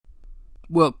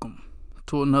Welcome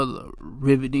to another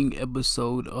riveting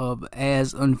episode of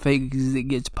As Unfake as It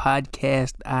Gets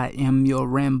podcast. I am your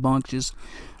rambunctious,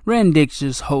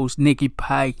 randictious host, Nikki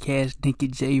Podcast, Nikki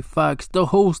J. Fox, the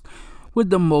host with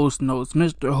the most notes,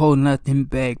 Mr. Hold Nothing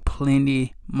Back,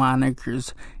 plenty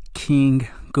monikers, King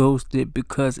Ghosted,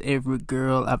 because every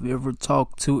girl I've ever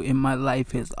talked to in my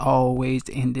life has always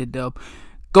ended up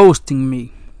ghosting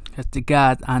me. That's the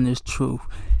God's honest truth.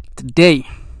 Today,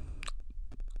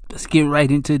 let's get right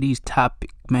into these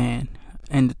topics, man.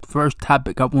 And the first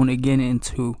topic I want to get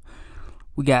into,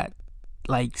 we got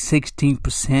like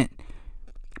 16%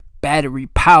 battery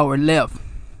power left.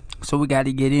 So we got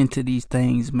to get into these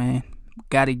things, man.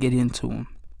 Got to get into them.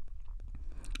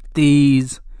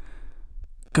 These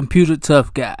computer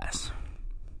tough guys.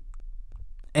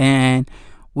 And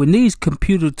when these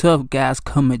computer tough guys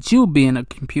come at you being a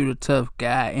computer tough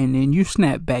guy, and then you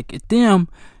snap back at them,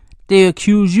 they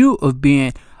accuse you of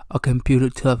being a computer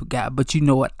tough guy. But you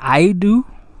know what I do?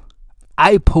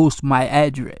 I post my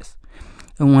address.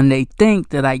 And when they think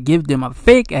that I give them a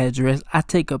fake address, I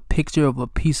take a picture of a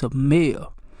piece of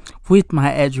mail with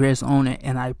my address on it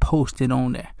and I post it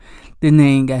on there. Then they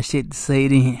ain't got shit to say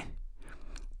then.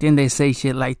 Then they say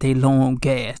shit like they low on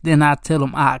gas. Then I tell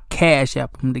them I cash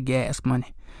app them the gas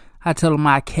money. I tell them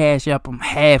I cash app them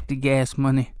half the gas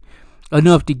money,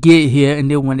 enough to get here. And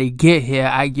then when they get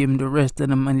here, I give them the rest of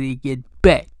the money to get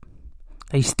back.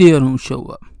 They still don't show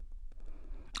up.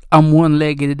 I'm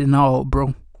one-legged and all,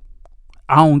 bro.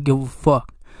 I don't give a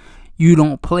fuck. You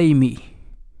don't play me.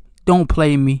 Don't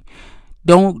play me.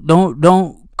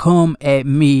 Don't come at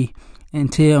me and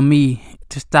tell me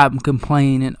to stop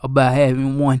complaining about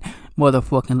having one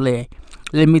motherfucking leg.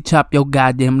 Let me chop your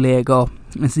goddamn leg off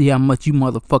and see how much you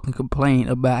motherfucking complain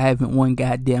about having one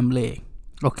goddamn leg.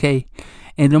 Okay?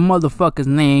 And the motherfucker's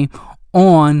name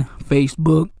on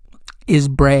Facebook is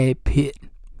Brad Pitt,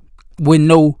 with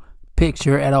no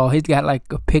picture at all. He's got like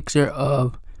a picture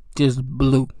of just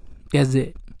blue. That's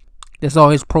it. That's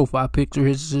all his profile picture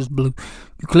is, just blue.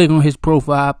 You click on his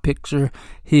profile picture,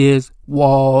 his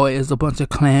wall is a bunch of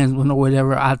Klansmen or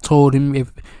whatever. I told him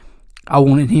if I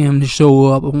wanted him to show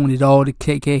up, I wanted all the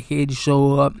KKK to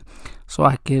show up so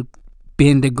I could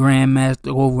bend the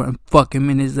Grandmaster over and fuck him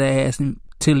in his ass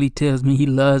until he tells me he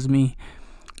loves me.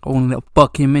 I wanted to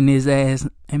fuck him in his ass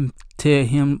and tell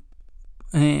him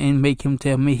and make him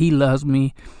tell me he loves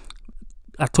me.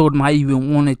 I told him I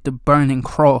even wanted the burning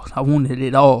cross. I wanted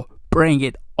it all. Bring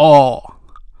it all.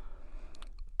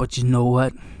 But you know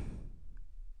what?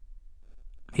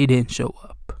 He didn't show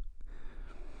up.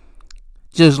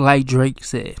 Just like Drake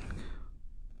said,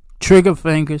 trigger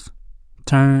fingers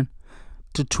turn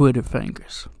to Twitter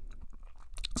fingers.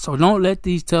 So don't let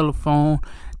these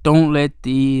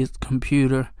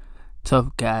computer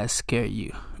tough guys scare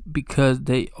you, because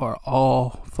they are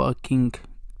all fucking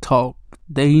talk.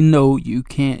 They know you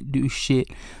can't do shit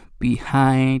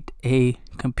behind a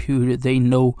computer. They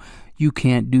know you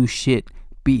can't do shit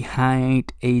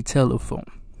behind a telephone.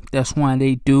 That's why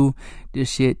they do the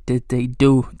shit that they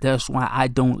do. That's why I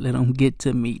don't let them get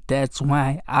to me. That's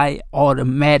why I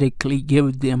automatically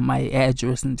give them my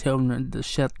address and tell them to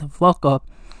shut the fuck up.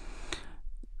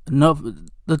 Enough of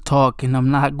the talking. I'm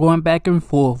not going back and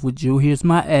forth with you. Here's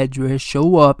my address.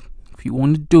 Show up. If you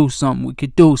want to do something, we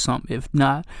could do something. If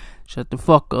not, shut the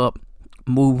fuck up.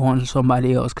 Move on to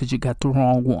somebody else because you got the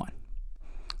wrong one.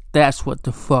 That's what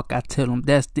the fuck I tell them.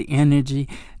 That's the energy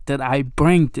that I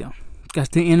bring them. That's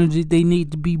the energy they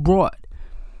need to be brought.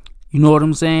 You know what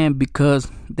I'm saying? Because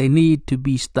they need to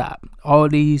be stopped. All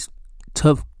these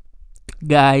tough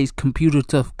guys, computer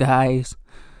tough guys,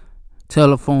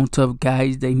 telephone tough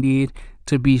guys, they need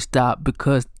to be stopped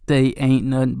because they ain't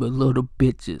nothing but little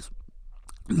bitches.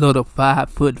 Little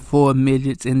 5'4"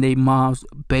 midgets in their mom's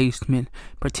basement,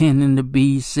 pretending to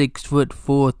be 6'4",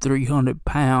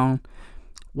 300-pound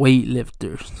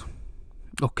weightlifters.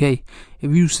 Okay,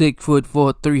 if you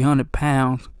 6'4", 300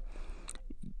 pounds,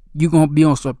 you gonna be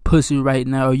on some pussy right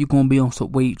now, or you gonna be on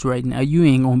some weights right now. You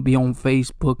ain't gonna be on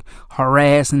Facebook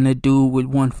harassing the dude with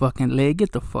one fucking leg.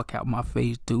 Get the fuck out my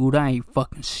face, dude. I ain't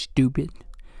fucking stupid.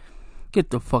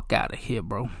 Get the fuck out of here,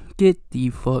 bro. Get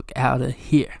the fuck out of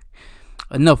here.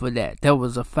 Enough of that. That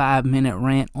was a 5-minute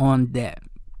rant on that.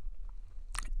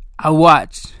 I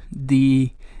watched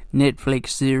the Netflix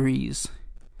series,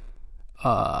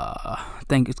 I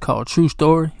think it's called True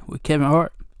Story with Kevin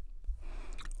Hart.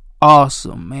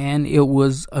 Awesome, man. It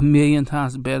was a million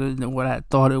times better than what I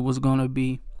thought it was going to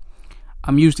be.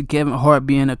 I'm used to Kevin Hart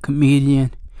being a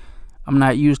comedian. I'm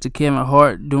not used to Kevin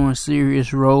Hart doing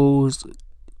serious roles.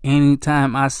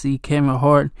 Anytime I see Kevin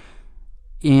Hart,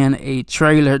 in a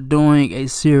trailer doing a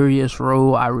serious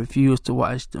role, I refused to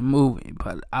watch the movie.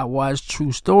 But I watched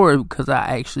True Story because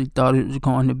I actually thought it was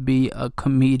going to be a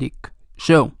comedic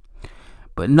show.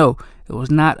 But no, it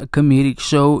was not a comedic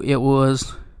show. It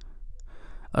was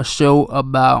a show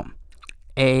about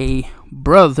a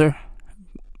brother,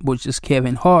 which is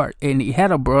Kevin Hart, and he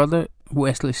had a brother,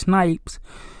 Wesley Snipes,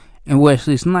 and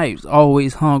Wesley Snipes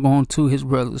always hung on to his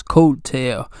brother's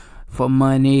coattail for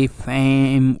money,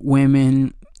 fame,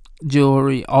 women,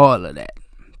 jewelry, all of that.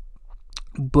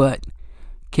 But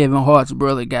Kevin Hart's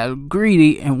brother got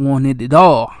greedy and wanted it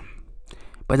all.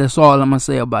 But that's all I'm going to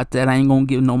say about that. I ain't going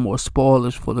to give no more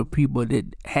spoilers for the people that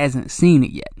hasn't seen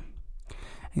it yet.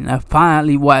 And I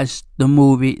finally watched the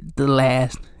movie The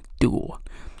Last Duel.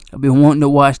 I've been wanting to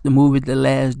watch the movie The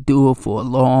Last Duel for a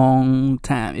long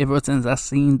time. Ever since I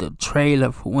seen the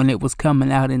trailer for when it was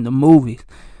coming out in the movies.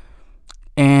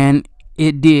 And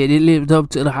it did. It lived up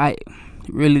to the hype.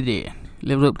 It really did. It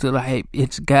lived up to the hype.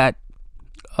 It's got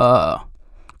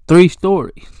 3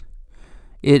 stories.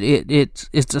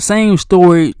 It's the same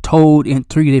story told in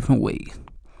 3 different ways.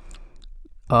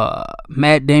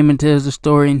 Matt Damon tells the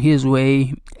story in his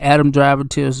way. Adam Driver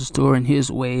tells the story in his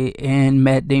way. And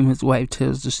Matt Damon's wife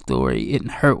tells the story in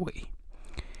her way.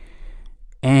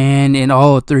 And in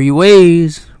all 3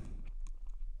 ways,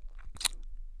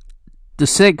 the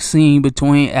sex scene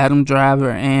between Adam Driver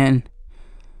and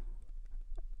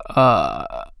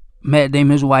Matt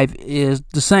Damon's wife is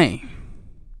the same.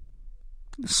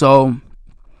 So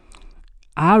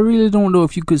I really don't know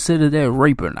if you consider that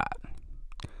rape or not.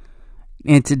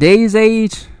 In today's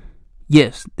age,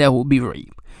 yes, that would be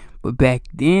rape. But back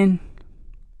then,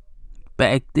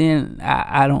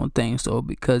 I don't think so,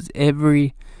 because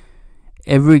every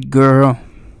girl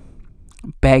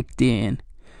back then,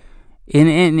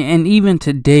 and even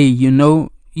today, you know,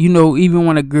 even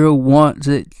when a girl wants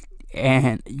it,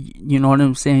 and you know what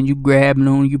I'm saying, you grabbing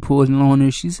on, you pulling on her,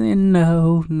 she's saying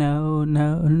no,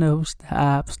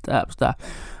 stop.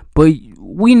 But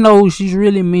we know she's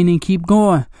really meaning keep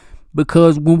going,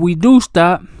 because when we do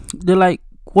stop, they're like,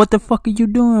 what the fuck are you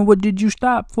doing? What did you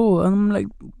stop for? And I'm like,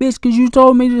 bitch, because you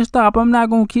told me to stop. I'm not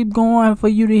going to keep going for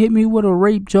you to hit me with a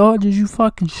rape charge. Is you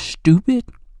fucking stupid?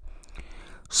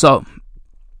 So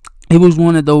it was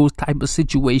one of those type of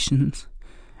situations.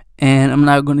 And I'm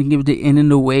not going to give the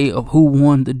ending away of who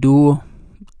won the duel.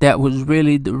 That was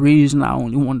really the reason I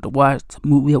only wanted to watch the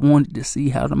movie. I wanted to see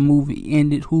how the movie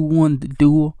ended, who won the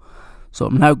duel. So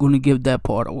I'm not going to give that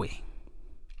part away.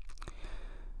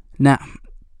 Now,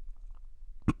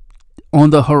 on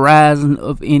the horizon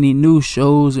of any new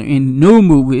shows or any new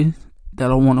movies that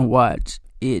I want to watch,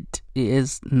 it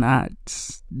is not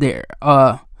there.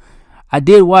 I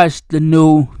did watch the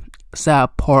new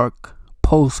South Park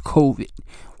post-COVID,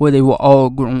 where they were all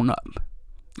grown up.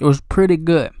 It was pretty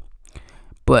good.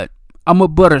 But I'm a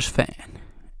Butters fan.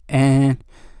 And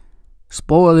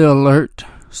spoiler alert,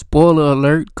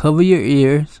 cover your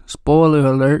ears. Spoiler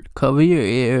alert, cover your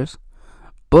ears.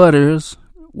 Butters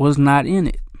was not in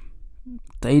it.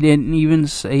 They didn't even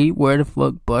say where the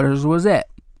fuck Butters was at.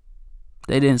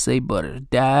 They didn't say Butters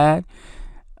died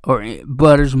or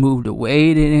Butters moved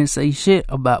away. They didn't say shit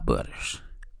about Butters.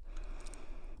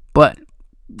 But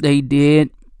they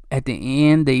did, at the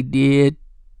end, they did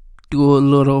do a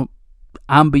little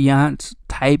ambiance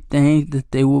type thing that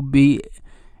there will be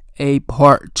a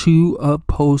part 2 of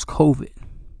post-COVID.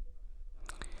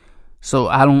 So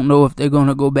I don't know if they're going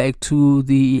to go back to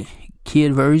the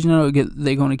kid version or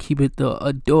they're going to keep it the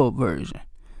adult version.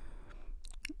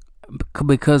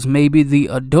 Because maybe the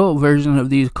adult version of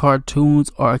these cartoons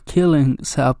are killing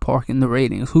South Park in the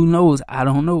ratings. Who knows? I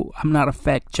don't know. I'm not a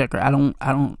fact checker. I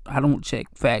don't check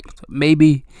facts.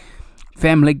 Maybe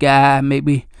Family Guy,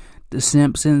 maybe The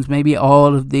Simpsons, maybe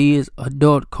all of these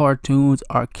adult cartoons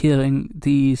are killing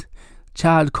these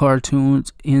child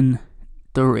cartoons in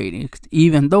the ratings.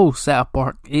 Even though South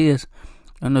Park is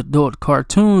an adult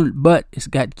cartoon, but it's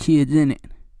got kids in it.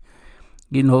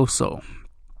 You know, so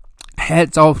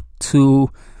hats off to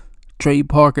Trey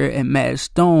Parker and Matt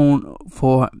Stone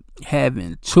for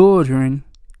having children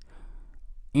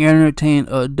entertain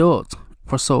adults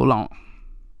for so long.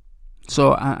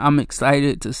 So I'm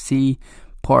excited to see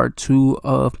part 2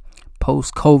 of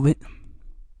post-COVID.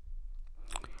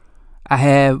 I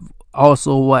have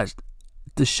also watched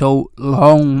the show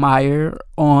Longmire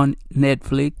on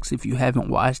Netflix. If you haven't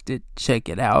watched it, check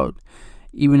it out.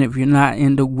 Even if you're not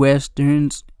into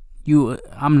westerns,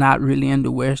 I'm not really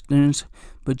into westerns,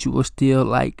 but you will still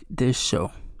like this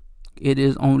show. It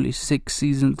is only 6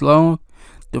 seasons long.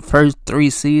 The first 3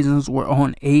 seasons were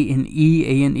on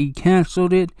A&E. A&E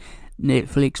canceled it.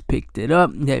 Netflix picked it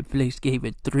up. Netflix gave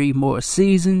it 3 more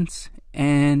seasons,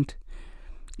 and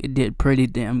it did pretty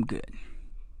damn good.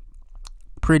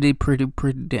 Pretty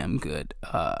damn good.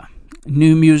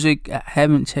 New music, I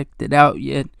haven't checked it out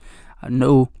yet. I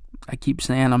know I keep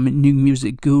saying I'm a new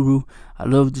music guru. I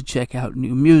love to check out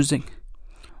new music.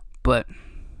 But,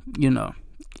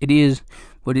 it is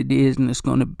what it is, and it's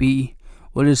going to be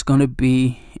what it's going to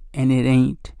be, and it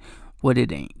ain't what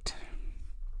it ain't.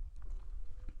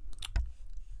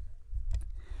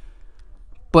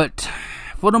 But,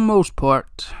 for the most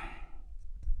part,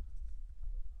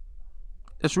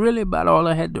 that's really about all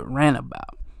I had to rant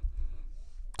about.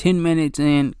 10 minutes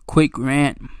in, quick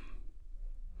rant.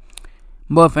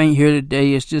 Muff ain't here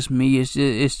today. It's just me. It's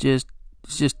just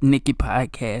Nikki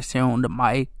Podcast here on the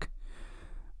mic.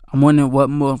 I'm wondering what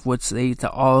Muff would say to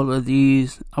all of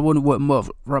these. I wonder what Muff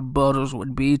rebuttals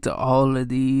would be to all of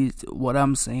these. What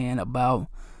I'm saying about,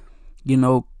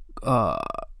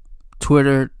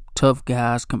 Twitter tough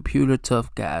guys, computer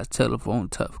tough guys, telephone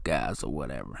tough guys, or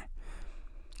whatever.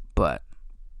 But,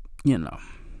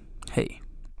 hey,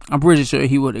 I'm pretty sure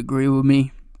he would agree with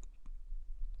me.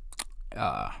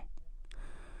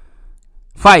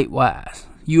 Fight-wise,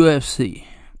 UFC,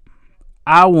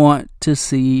 I want to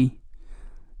see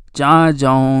Jon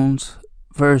Jones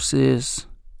versus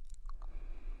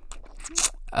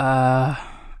Brock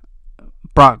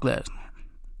Lesnar.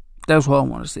 That's what I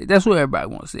want to see. That's what everybody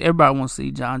wants to see. Everybody wants to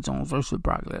see Jon Jones versus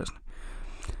Brock Lesnar.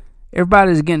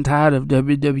 Everybody's getting tired of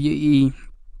WWE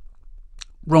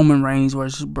Roman Reigns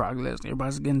versus Brock Lesnar.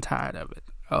 Everybody's getting tired of it.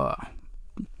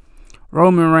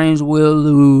 Roman Reigns will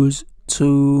lose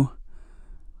to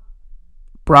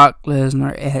Brock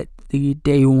Lesnar at the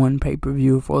Day 1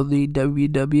 pay-per-view for the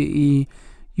WWE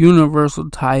Universal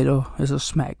title. It's a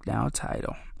SmackDown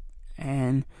title.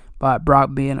 And by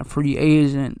Brock being a free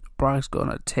agent, Brock's going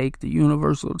to take the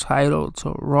Universal title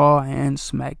to Raw and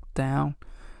SmackDown.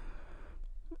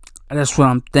 That's what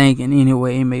I'm thinking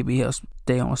anyway. Maybe he'll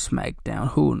stay on SmackDown.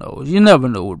 Who knows? You never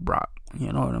know with Brock.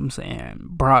 You know what I'm saying?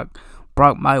 Brock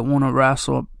might want to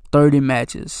wrestle 30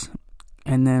 matches.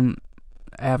 And then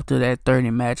after that 30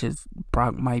 matches,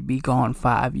 Brock might be gone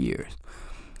 5 years.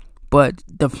 But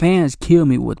the fans kill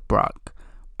me with Brock.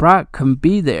 Brock can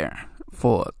be there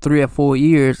for 3 or 4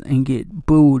 years and get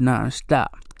booed nonstop.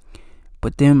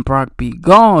 But then Brock be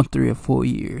gone 3 or 4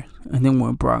 years. And then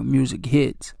when Brock music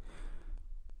hits,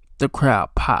 the crowd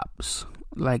pops.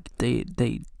 Like they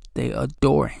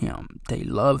adore him. They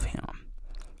love him.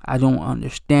 I don't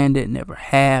understand it, never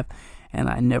have, and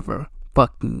I never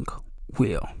fucking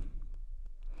will.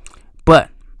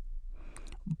 But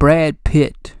Brad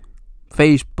Pitt,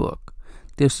 Facebook,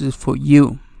 this is for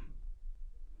you.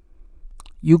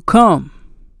 You come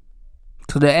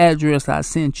to the address I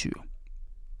sent you.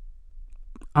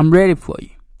 I'm ready for you.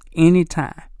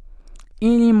 Anytime.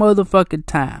 Any motherfucking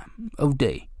time of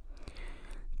day.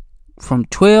 From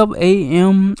 12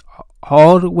 a.m.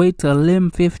 all the way to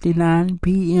 11:59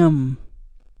 p.m.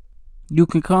 You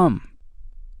can come.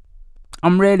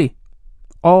 I'm ready.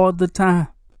 All the time.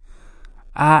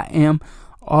 I am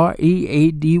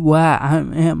ready. I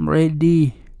am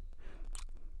ready.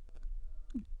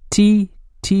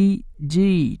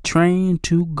 TTG, train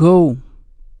to go.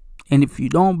 And if you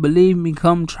don't believe me,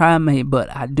 come try me.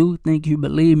 But I do think you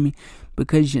believe me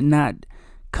because you're not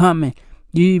coming.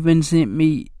 You even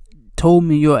told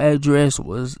me your address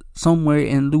was somewhere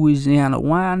in Louisiana.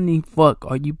 Why in the fuck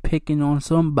are you picking on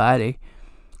somebody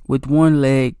with one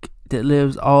leg that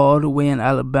lives all the way in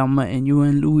Alabama and you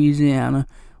in Louisiana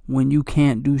when you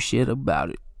can't do shit about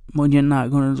it? When you're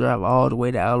not going to drive all the way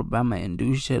to Alabama and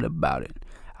do shit about it.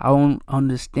 I don't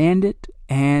understand it.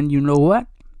 And you know what?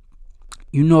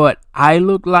 You know what I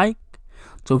look like?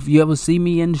 So if you ever see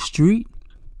me in the street,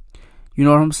 you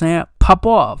know what I'm saying? Pop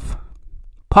off.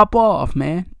 Pop off,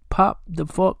 man. Pop the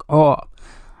fuck off.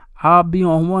 I'll be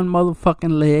on one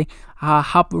motherfucking leg. I'll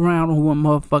hop around on one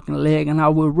motherfucking leg. And I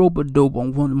will rope-a-dope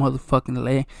on one motherfucking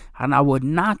leg. And I will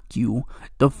knock you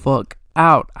the fuck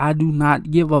out. I do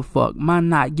not give a fuck. My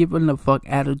not giving a fuck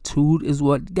attitude is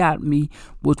what got me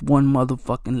with one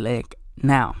motherfucking leg.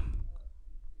 Now,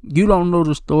 you don't know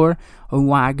the story of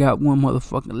why I got one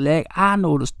motherfucking leg. I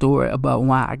know the story about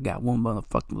why I got one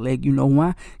motherfucking leg. You know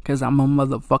why? Because I'm a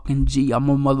motherfucking G. I'm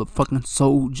a motherfucking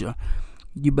soldier.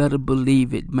 You better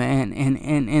believe it, man.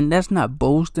 And that's not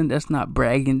boasting. That's not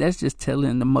bragging. That's just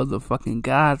telling the motherfucking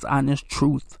God's honest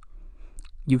truth.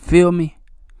 You feel me?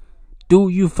 Do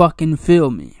you fucking feel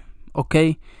me?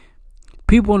 Okay?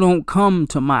 People don't come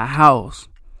to my house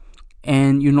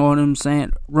and, you know what I'm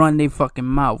saying, run their fucking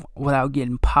mouth without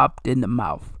getting popped in the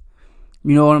mouth.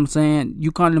 You know what I'm saying?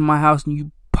 You come to my house and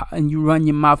you you run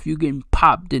your mouth, you getting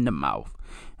popped in the mouth.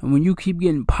 And when you keep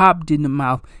getting popped in the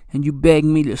mouth and you beg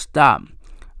me to stop,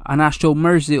 and I show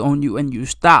mercy on you and you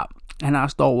stop, and I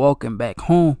start walking back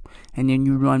home, and then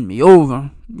you run me over,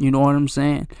 you know what I'm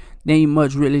saying? There ain't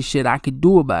much really shit I could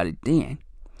do about it then.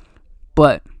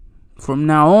 But from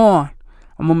now on,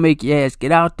 I'm gonna make your ass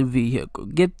get out the vehicle.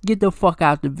 Get the fuck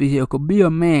out the vehicle. Be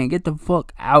a man. Get the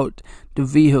fuck out the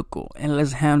vehicle and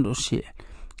let's handle shit.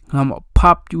 I'm gonna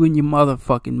pop you in your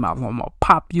motherfucking mouth. I'm gonna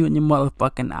pop you in your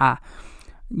motherfucking eye.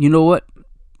 You know what?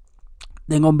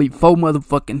 There gonna be 4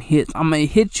 motherfucking hits. I'm gonna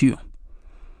hit you.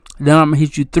 Then I'm gonna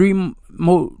hit you 3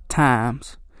 more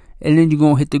times. And then you're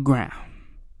gonna hit the ground.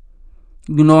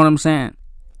 You know what I'm saying?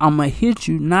 I'm gonna hit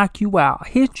you, knock you out.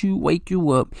 Hit you, wake you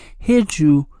up. Hit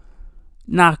you,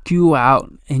 knock you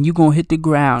out. And you're gonna hit the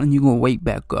ground and you're gonna wake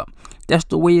back up. That's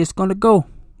the way it's gonna go.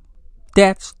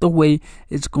 That's the way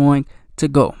it's going to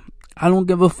go. I don't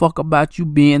give a fuck about you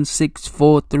being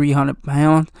 6'4", 300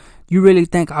 pounds. You really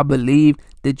think I believe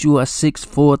that you are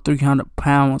 6'4", 300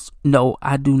 pounds? No,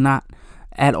 I do not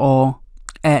at all.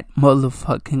 At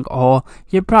motherfucking all.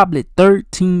 You're probably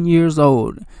 13 years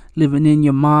old, living in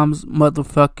your mom's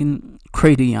motherfucking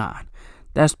cranium.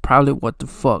 That's probably what the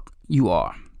fuck you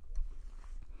are.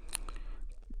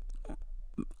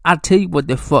 I tell you what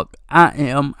the fuck I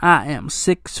am. I am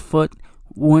 6 foot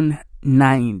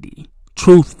 190.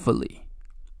 Truthfully.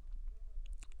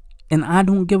 And I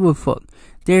don't give a fuck.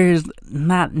 There is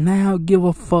not now give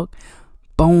a fuck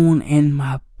bone in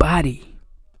my body.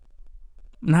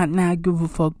 Not now give a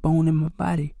fuck bone in my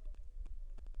body.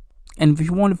 And if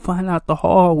you want to find out the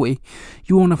hard way,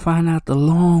 you want to find out the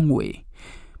long way,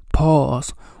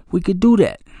 pause. We could do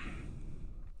that.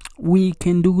 We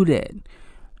can do that.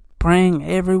 Bring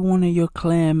every one of your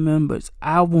clan members.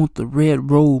 I want the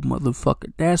red robe,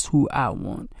 motherfucker. That's who I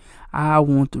want. I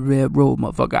want the red robe,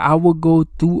 motherfucker. I will go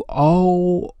through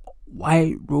all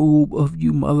white robe of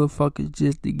you motherfuckers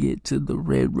just to get to the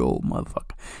red robe,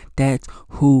 motherfucker. That's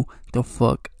who the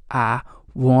fuck I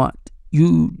want.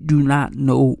 You do not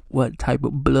know what type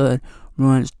of blood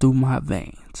runs through my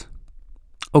veins.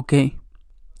 Okay?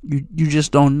 You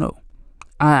just don't know.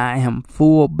 I am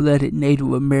full-blooded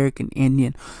Native American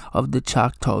Indian of the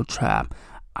Choctaw tribe.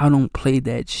 I don't play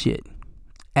that shit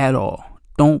at all.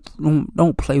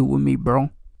 Don't play with me,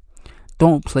 bro.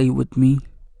 Don't play with me.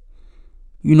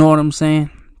 You know what I'm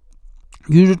saying?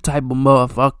 You the type of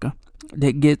motherfucker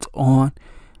that gets on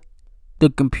the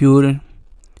computer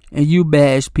and you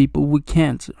bash people with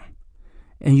cancer.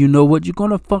 And you know what? You're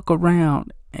gonna fuck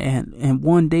around and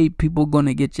one day people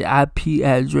gonna get your IP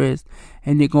address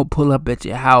and they're gonna pull up at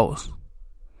your house.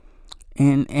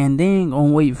 And they ain't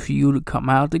gonna wait for you to come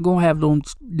out. They're gonna have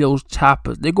those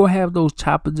choppers. They're gonna have those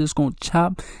choppers that's gonna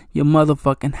chop your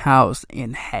motherfucking house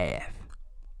in half.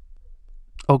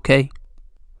 Okay?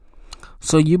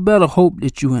 So you better hope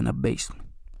that you in a basement.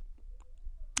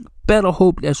 Better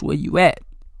hope that's where you at.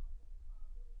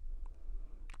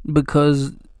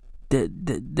 Because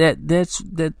that's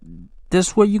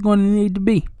where you're gonna need to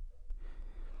be.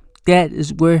 That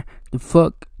is where the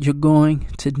fuck you're going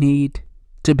to need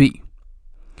to be.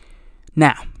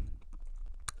 Now,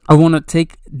 I want to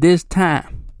take this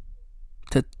time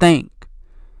to thank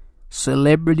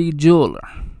celebrity jeweler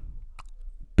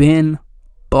Ben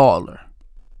Baller.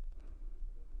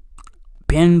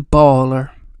 Ben Baller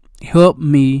helped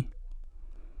me,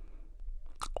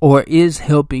 or is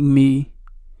helping me,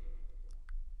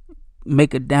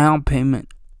 make a down payment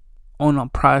on a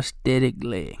prosthetic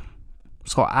leg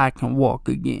so I can walk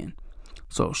again.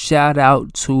 So shout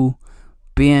out to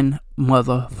Ben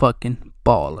motherfucking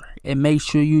Baller. And make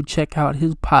sure you check out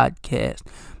his podcast,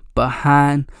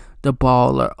 Behind the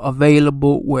Baller,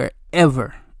 available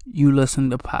wherever you listen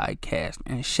to podcasts.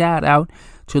 And shout out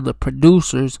to the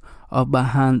producers of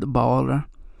Behind the Baller,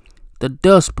 the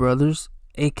Dust Brothers,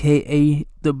 aka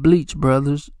the Bleach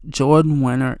Brothers, Jordan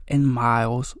Winter and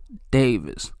Miles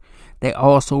Davis. They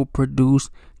also produce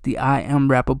the I Am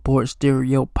Rappaport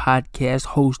Stereo podcast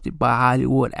hosted by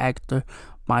Hollywood actor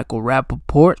Michael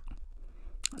Rappaport.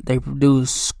 They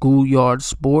produce Schoolyard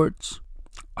Sports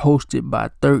hosted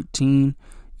by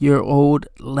 13-year-old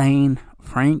Lane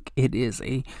Frank. It is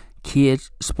a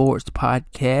kids sports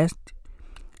podcast.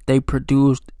 They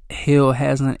produced Hell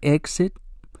Has an Exit.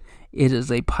 It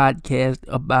is a podcast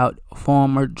about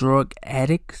former drug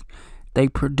addicts. They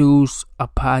produce a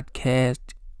podcast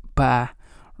by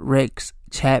Rex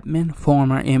Chapman,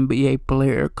 former NBA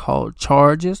player, called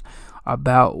Charges,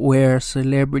 about where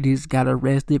celebrities got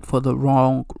arrested for the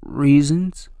wrong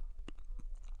reasons.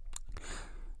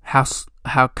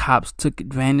 How cops took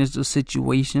advantage of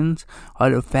situations or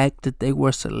the fact that they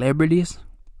were celebrities.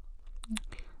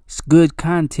 It's good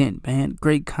content, man.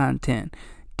 Great content.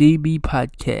 DB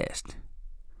Podcast.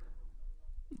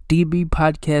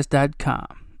 DBpodcast.com.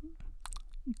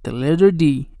 The letter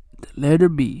D, the letter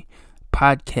B,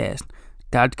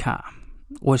 podcast.com.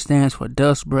 What stands for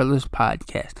Dust Brothers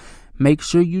Podcast. Make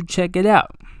sure you check it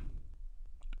out.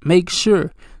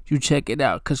 Because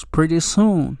pretty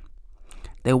soon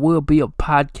there will be a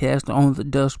podcast on the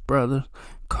Dust Brothers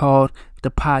called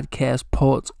The Podcast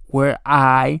Pulse, where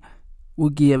I will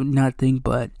give nothing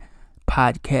but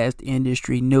podcast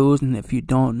industry news. And if you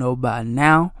don't know by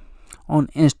now, on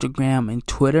Instagram and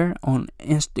Twitter. On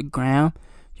Instagram,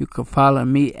 you can follow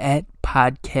me at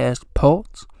Podcast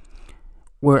Pulse,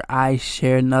 where I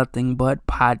share nothing but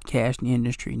podcast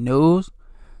industry news.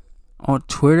 On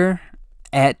Twitter,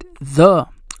 at The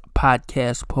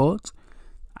Podcast Pulse,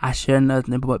 I share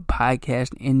nothing but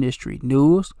podcast industry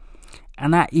news.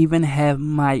 And I even have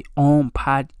my own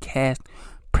podcast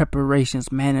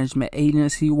preparations management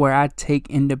agency, where I take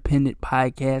independent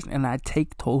podcasts and I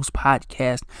take those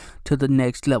podcasts to the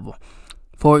next level.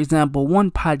 For example,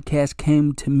 one podcast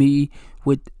came to me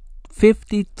with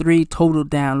 53 total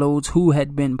downloads who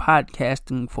had been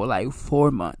podcasting for like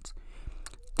 4 months.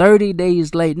 30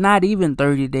 days later, not even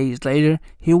 30 days later,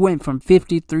 he went from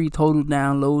 53 total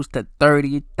downloads to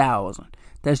 30,000.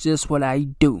 That's just what I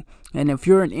do. And if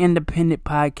you're an independent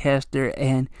podcaster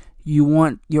and you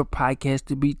want your podcast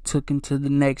to be taken to the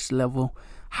next level,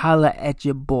 holla at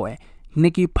your boy,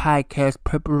 Nikki Podcast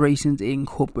Preparations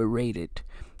Incorporated.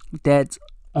 That's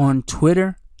on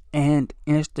Twitter and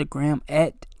Instagram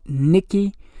at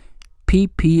Nikki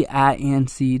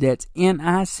PPINC. That's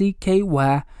NICKY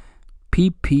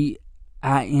PPINC.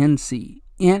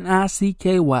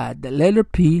 NICKY, the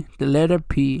letter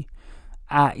P,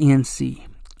 INC.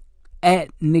 At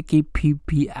Nikki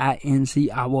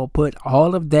PPINC. I will put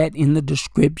all of that in the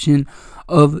description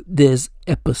of this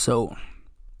episode.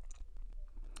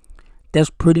 That's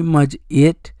pretty much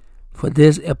it for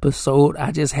this episode.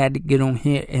 I just had to get on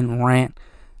here and rant.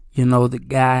 You know, the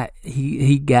guy,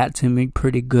 he got to me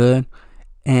pretty good,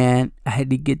 and I had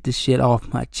to get the shit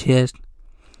off my chest,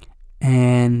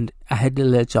 and I had to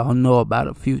let y'all know about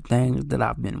a few things that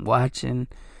I've been watching,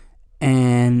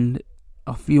 and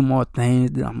a few more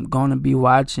things that I'm gonna be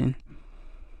watching,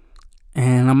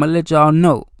 and I'm gonna let y'all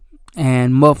know.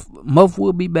 And Muff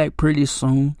will be back pretty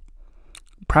soon,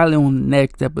 probably on the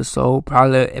next episode,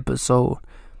 probably episode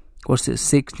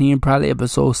 16, probably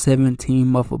episode 17.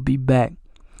 Muff will be back,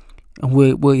 and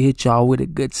we'll hit y'all with a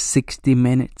good 60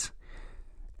 minutes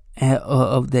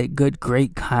of that good,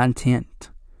 great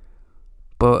content.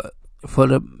 But for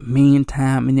the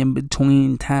meantime and in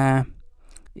between time,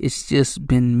 it's just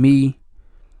been me.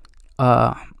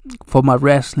 For my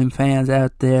wrestling fans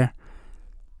out there,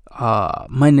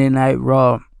 Monday Night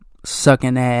Raw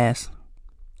sucking ass.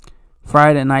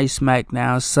 Friday Night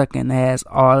SmackDown sucking ass,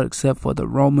 all except for the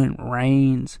Roman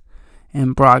Reigns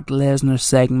and Brock Lesnar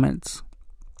segments.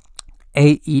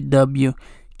 AEW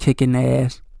kicking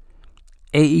ass.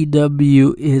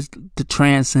 AEW is the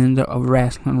transcender of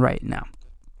wrestling right now.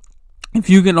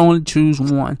 If you can only choose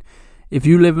one, if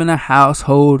you live in a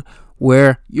household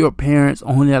where your parents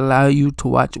only allow you to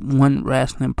watch one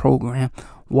wrestling program,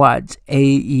 watch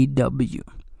AEW.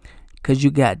 Because you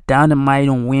got Dynamite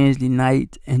on Wednesday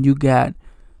nights and you got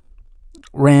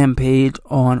Rampage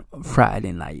on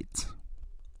Friday nights.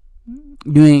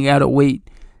 You ain't got to wait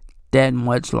that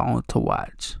much long to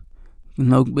watch. You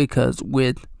know, because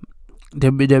with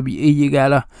WWE, you got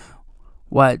to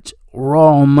watch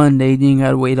Raw on Monday, then you got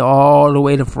to wait all the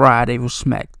way to Friday for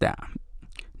SmackDown.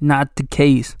 Not the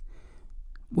case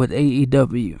with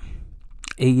AEW.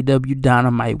 AEW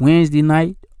Dynamite Wednesday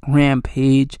night,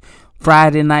 Rampage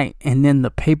Friday night, and then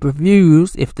the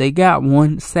pay-per-views, if they got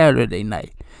one, Saturday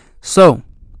night. So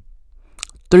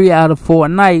 3 out of 4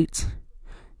 nights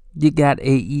you got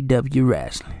AEW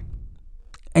wrestling,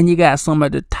 and you got some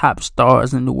of the top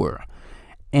stars in the world.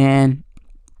 And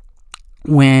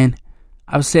when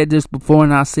I've said this before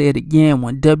and I'll say it again,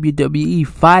 when WWE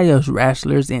fires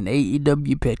wrestlers and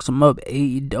AEW picks them up,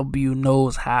 AEW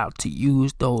knows how to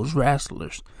use those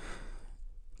wrestlers.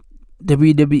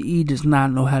 WWE does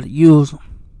not know how to use them.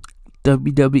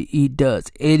 WWE does.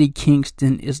 Eddie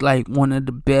Kingston is like one of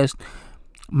the best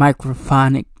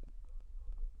microphonic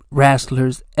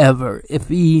wrestlers ever. If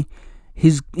he's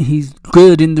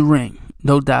good in the ring,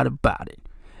 no doubt about it.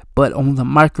 But on the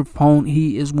microphone,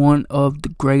 he is one of the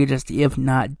greatest, if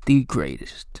not the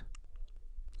greatest.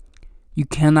 You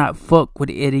cannot fuck with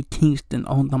Eddie Kingston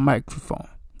on the microphone.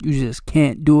 You just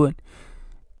can't do it.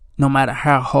 No matter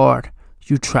how hard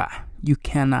you try, you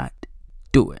cannot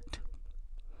do it.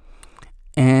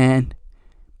 And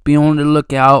be on the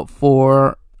lookout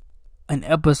for an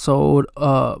episode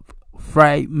of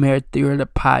Frightmare Theater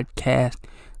podcast.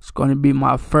 It's going to be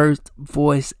my first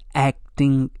voice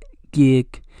acting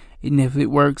gig, and if it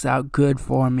works out good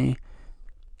for me,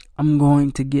 I'm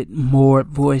going to get more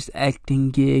voice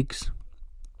acting gigs.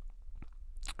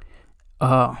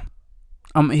 I'm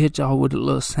gonna hit y'all with a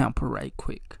little sample right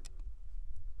quick.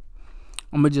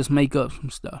 I'm gonna just make up some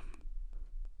stuff.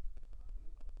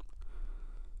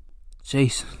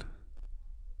 Jason,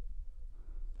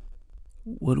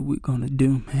 what are we gonna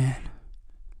do, man?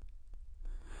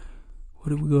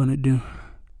 What are we gonna do?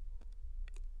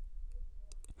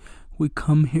 We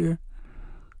come here.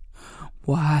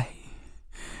 Why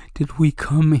did we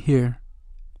come here?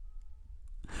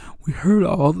 We heard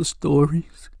all the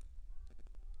stories.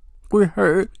 We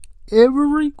heard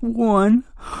every one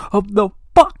of the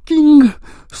fucking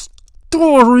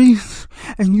stories,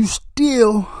 and you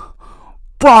still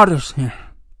brought us here.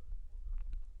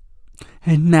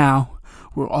 And now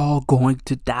we're all going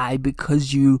to die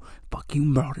because you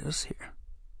fucking brought us here.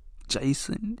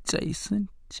 Jason.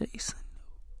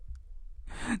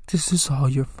 This is all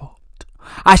your fault.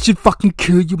 I should fucking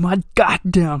kill you my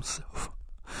goddamn self.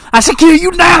 I should kill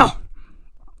you now.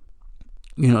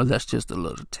 That's just a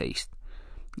little taste.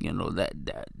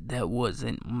 That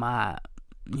wasn't my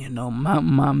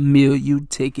million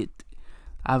ticket.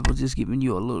 I was just giving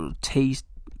you a little taste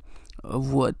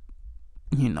of what,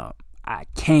 I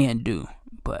can do.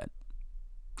 But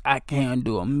I can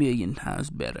do 1,000,000 times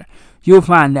better. You'll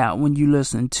find out when you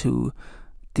listen to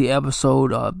the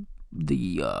episode of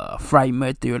the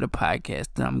Frightmare Theater podcast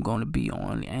that I'm going to be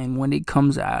on. And when it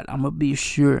comes out, I'm going to be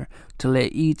sure to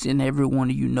let each and every one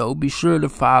of you know. Be sure to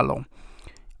follow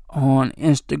on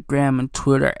Instagram and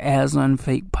Twitter as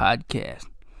Unfake Podcast.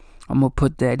 I'm going to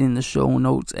put that in the show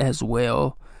notes as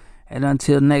well. And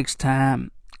until next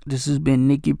time, this has been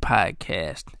Nikki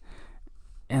Podcast.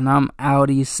 And I'm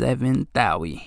Audi 7 Thowie.